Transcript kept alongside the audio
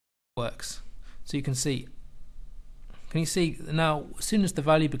works. So you can see, now as soon as the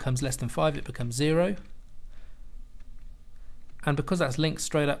value becomes less than 5, it becomes 0, and because that's linked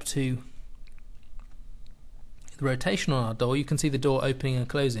straight up to the rotation on our door, you can see the door opening and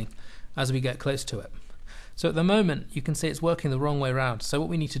closing as we get close to it. So at the moment you can see it's working the wrong way around. So what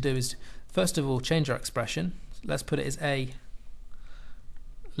we need to do is first of all change our expression. Let's put it as a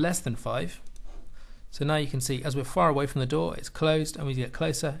less than 5. So now you can see as we're far away from the door it's closed, and we get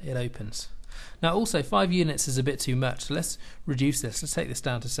closer it opens. Now also 5 units is a bit too much, so let's reduce this. Let's take this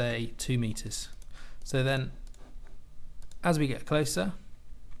down to say 2 meters. So then as we get closer,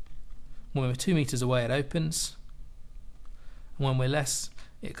 when we're 2 meters away it opens, and when we're less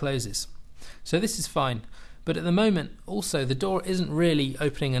it closes. So this is fine, but at the moment also the door isn't really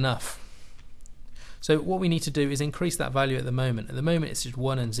opening enough. So what we need to do is increase that value at the moment. At the moment it's just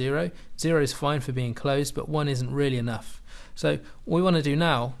 1 and 0. 0 is fine for being closed, but 1 isn't really enough. So what we want to do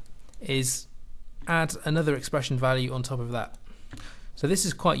now is add another expression value on top of that. So this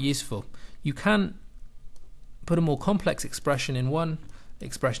is quite useful. You can put a more complex expression in one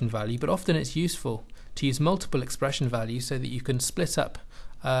expression value, but often it's useful to use multiple expression values so that you can split up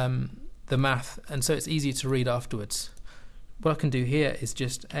the math, and so it's easier to read afterwards. What I can do here is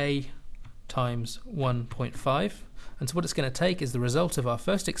just a times 1.5, and so what it's going to take is the result of our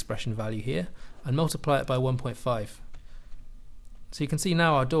first expression value here and multiply it by 1.5. So you can see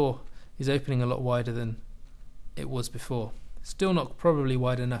now our door is opening a lot wider than it was before. Still not probably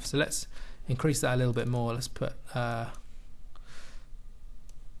wide enough, so let's increase that a little bit more. Let's put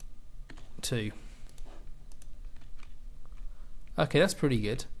 2. Okay, that's pretty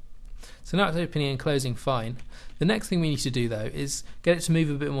good. So now it's opening and closing fine. The next thing we need to do though is get it to move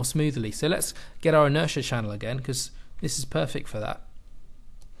a bit more smoothly. So let's get our inertia channel again, because this is perfect for that.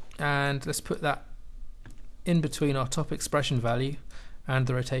 And let's put that in between our top expression value and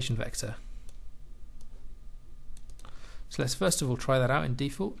the rotation vector. So let's first of all try that out in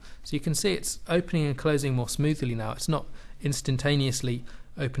default. So you can see it's opening and closing more smoothly now. It's not instantaneously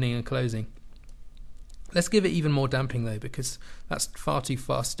opening and closing. Let's give it even more damping though, because that's far too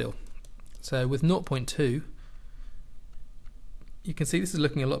fast still. So with 0.2 you can see this is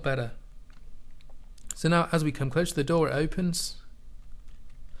looking a lot better. So now as we come close to the door it opens,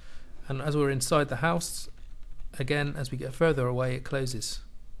 and as we're inside the house, again as we get further away it closes.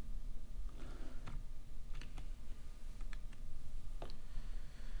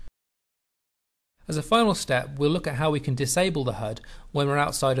 As a final step, we'll look at how we can disable the HUD when we're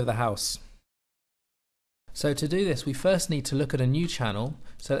outside of the house. So to do this we first need to look at a new channel.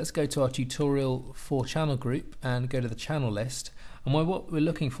 So let's go to our tutorial 4 channel group and go to the channel list, and what we're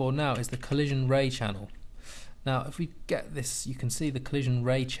looking for now is the collision ray channel. Now if we get this, you can see the collision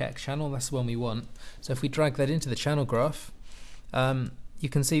ray check channel, that's the one we want. So if we drag that into the channel graph, you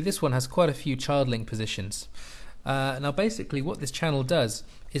can see this one has quite a few child link positions. Now basically what this channel does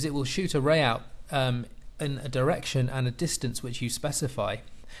is it will shoot a ray out in a direction and a distance which you specify,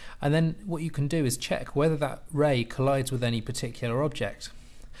 and then what you can do is check whether that ray collides with any particular object.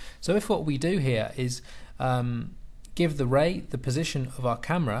 So if what we do here is give the ray the position of our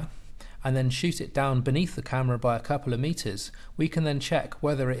camera and then shoot it down beneath the camera by a couple of meters, we can then check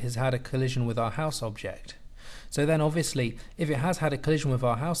whether it has had a collision with our house object. So then obviously if it has had a collision with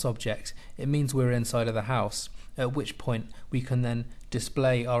our house object, it means we're inside of the house, at which point we can then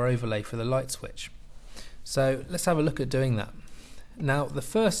display our overlay for the light switch. So let's have a look at doing that. Now the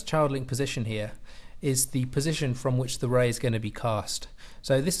first child link position here is the position from which the ray is going to be cast.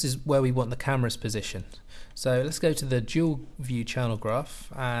 So this is where we want the camera's position. So let's go to the dual view channel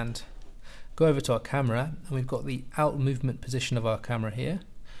graph and go over to our camera, and we've got the out movement position of our camera here.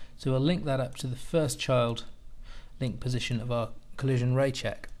 So we'll link that up to the first child link position of our collision ray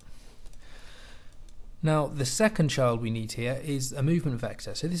check. Now the second child we need here is a movement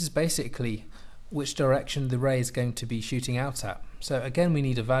vector. So this is basically which direction the ray is going to be shooting out at. So again we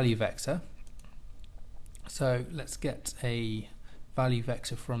need a value vector. So let's get a value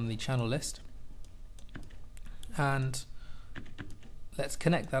vector from the channel list, and let's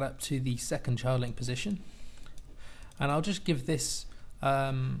connect that up to the second child link position, and I'll just give this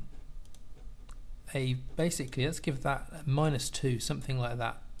basically let's give that -2, something like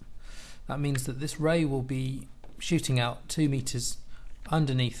that. That means that this ray will be shooting out 2 meters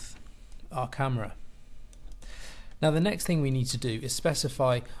underneath our camera. Now the next thing we need to do is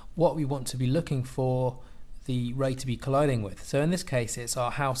specify what we want to be looking for the ray to be colliding with. So in this case it's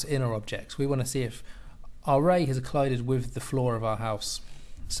our house inner objects. We want to see if our ray has collided with the floor of our house.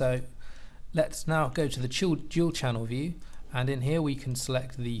 So let's now go to the dual channel view, and in here we can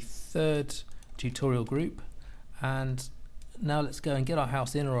select the third tutorial group and now let's go and get our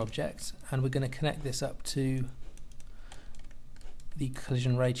house inner object, and we're going to connect this up to the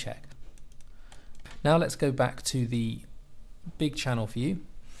collision ray check. Now let's go back to the big channel view,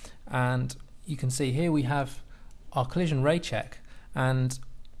 and you can see here we have our collision ray check, and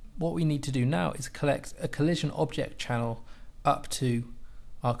what we need to do now is collect a collision object channel up to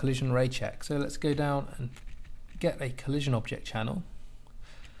our collision ray check. So let's go down and get a collision object channel,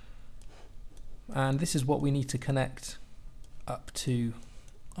 and this is what we need to connect up to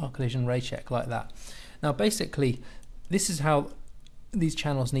our collision ray check, like that. Now basically this is how these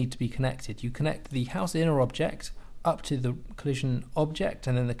channels need to be connected. You connect the house inner object up to the collision object,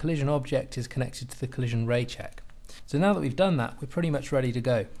 and then the collision object is connected to the collision ray check. So now that we've done that, we're pretty much ready to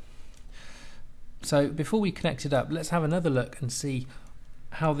go. So before we connect it up, let's have another look and see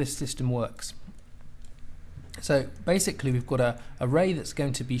how this system works. So basically we've got a ray that's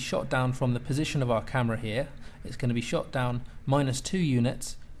going to be shot down from the position of our camera here. It's going to be shot down -2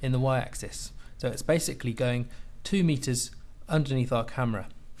 units in the y-axis. So it's basically going 2 meters underneath our camera,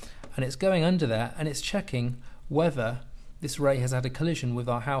 and it's going under there and it's checking whether this ray has had a collision with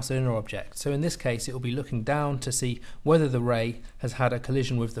our house inner object. So in this case it will be looking down to see whether the ray has had a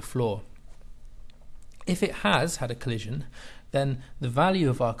collision with the floor. If it has had a collision, then the value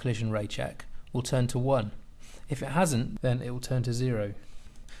of our collision ray check will turn to 1. If it hasn't, then it will turn to 0.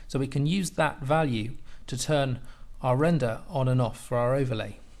 So we can use that value to turn our render on and off for our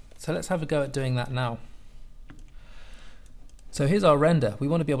overlay. So let's have a go at doing that now. So here's our render. We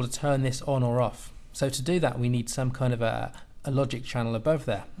want to be able to turn this on or off. So to do that we need some kind of a logic channel above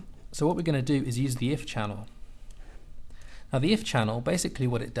there. So what we're going to do is use the if channel. Now the if channel, basically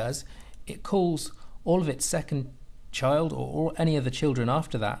what it does, it calls all of its second child or any of the children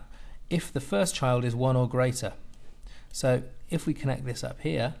after that if the first child is 1 or greater. So if we connect this up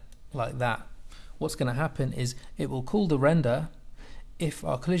here like that, what's going to happen is it will call the render if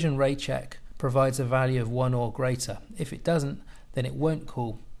our collision ray check provides a value of 1 or greater. If it doesn't, then it won't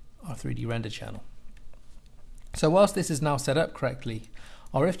call our 3D render channel. So whilst this is now set up correctly,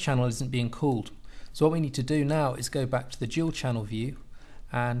 our if channel isn't being called. So what we need to do now is go back to the dual channel view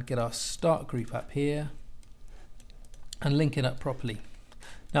and get our start group up here and link it up properly.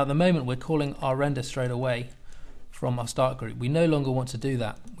 Now at the moment we're calling our render straight away from our start group. We no longer want to do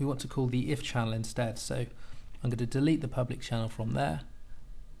that. We want to call the if channel instead. So I'm going to delete the public channel from there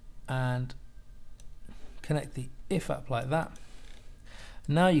and connect the if up like that.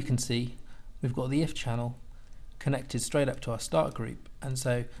 Now you can see we've got the if channel connected straight up to our start group, and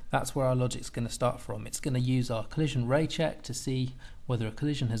so that's where our logic's going to start from. It's going to use our collision ray check to see whether a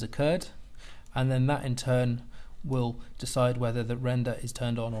collision has occurred, and then that in turn will decide whether the render is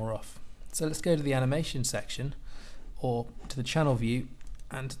turned on or off. So let's go to the animation section or to the channel view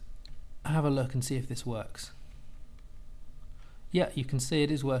and have a look and see if this works. Yeah, you can see it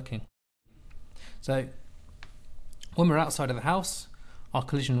is working. So when we're outside of the house, our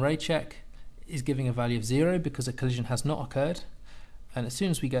collision ray check is giving a value of 0 because a collision has not occurred, and as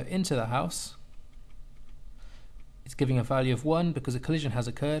soon as we go into the house it's giving a value of 1 because a collision has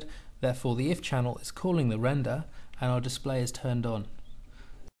occurred. Therefore the if channel is calling the render and our display is turned on.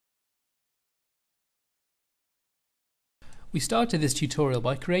 We started this tutorial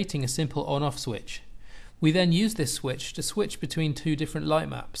by creating a simple on-off switch. We then used this switch to switch between 2 different light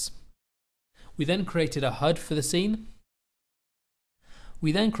maps. We then created a HUD for the scene.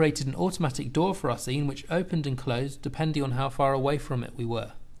 We then created an automatic door for our scene which opened and closed depending on how far away from it we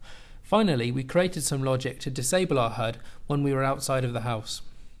were. Finally, we created some logic to disable our HUD when we were outside of the house.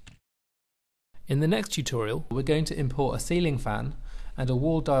 In the next tutorial, we're going to import a ceiling fan and a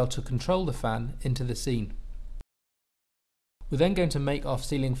wall dial to control the fan into the scene. We're then going to make our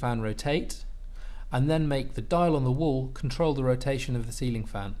ceiling fan rotate, and then make the dial on the wall control the rotation of the ceiling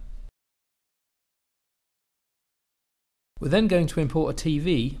fan. We're then going to import a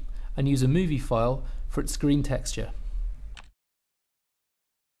TV and use a movie file for its screen texture.